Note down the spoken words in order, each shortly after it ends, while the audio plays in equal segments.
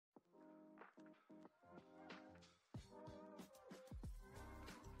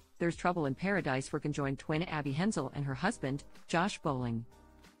There's trouble in paradise for conjoined twin Abby Hensel and her husband, Josh Bowling.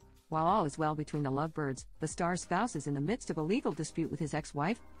 While all is well between the lovebirds, the star's spouse is in the midst of a legal dispute with his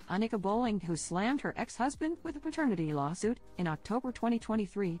ex-wife, Annica Bowling, who slammed her ex-husband with a paternity lawsuit in October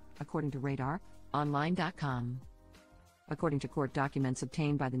 2023, according to RadarOnline.com. According to court documents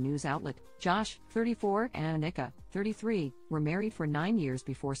obtained by the news outlet, Josh, 34, and Annica, 33, were married for 9 years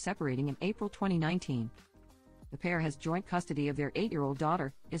before separating in April 2019. The pair has joint custody of their 8-year-old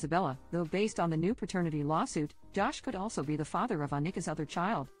daughter, Isabella, though based on the new paternity lawsuit, Josh could also be the father of Annica's other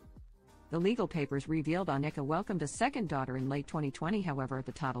child. The legal papers revealed Annica welcomed a second daughter in late 2020, however,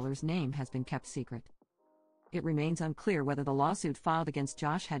 the toddler's name has been kept secret. It remains unclear whether the lawsuit filed against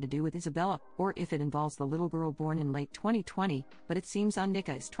Josh had to do with Isabella, or if it involves the little girl born in late 2020, but it seems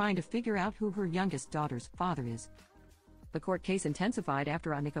Annica is trying to figure out who her youngest daughter's father is. The court case intensified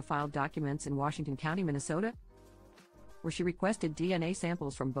after Annica filed documents in Washington County, Minnesota, where she requested DNA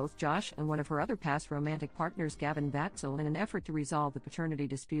samples from both Josh and one of her other past romantic partners, Gavin Vatzel, in an effort to resolve the paternity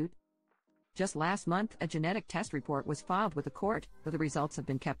dispute. Just last month, a genetic test report was filed with the court, though the results have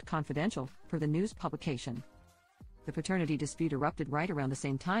been kept confidential, per the news publication. The paternity dispute erupted right around the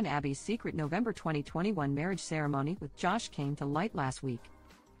same time Abby's secret November 2021 marriage ceremony with Josh came to light last week.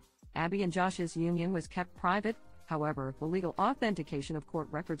 Abby and Josh's union was kept private. However, the legal authentication of court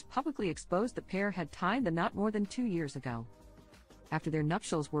records publicly exposed the pair had tied the knot more than 2 years ago. After their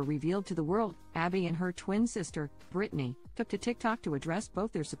nuptials were revealed to the world, Abby and her twin sister, Brittany, took to TikTok to address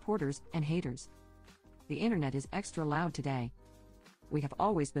both their supporters and haters. The internet is extra loud today. "We have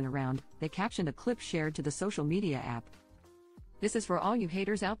always been around," they captioned a clip shared to the social media app. "This is for all you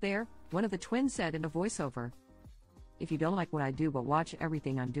haters out there," one of the twins said in a voiceover. "If you don't like what I do but watch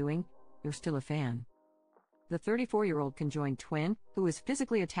everything I'm doing, you're still a fan." The 34-year-old conjoined twin, who is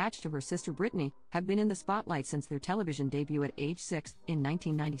physically attached to her sister Brittany, have been in the spotlight since their television debut at age 6 in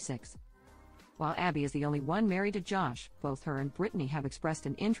 1996. While Abby is the only one married to Josh, both her and Brittany have expressed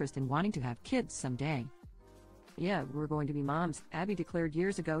an interest in wanting to have kids someday. "Yeah, we're going to be moms," Abby declared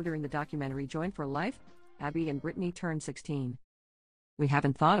years ago during the documentary Joined for Life. Abby and Brittany turned 16. "We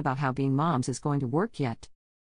haven't thought about how being moms is going to work yet.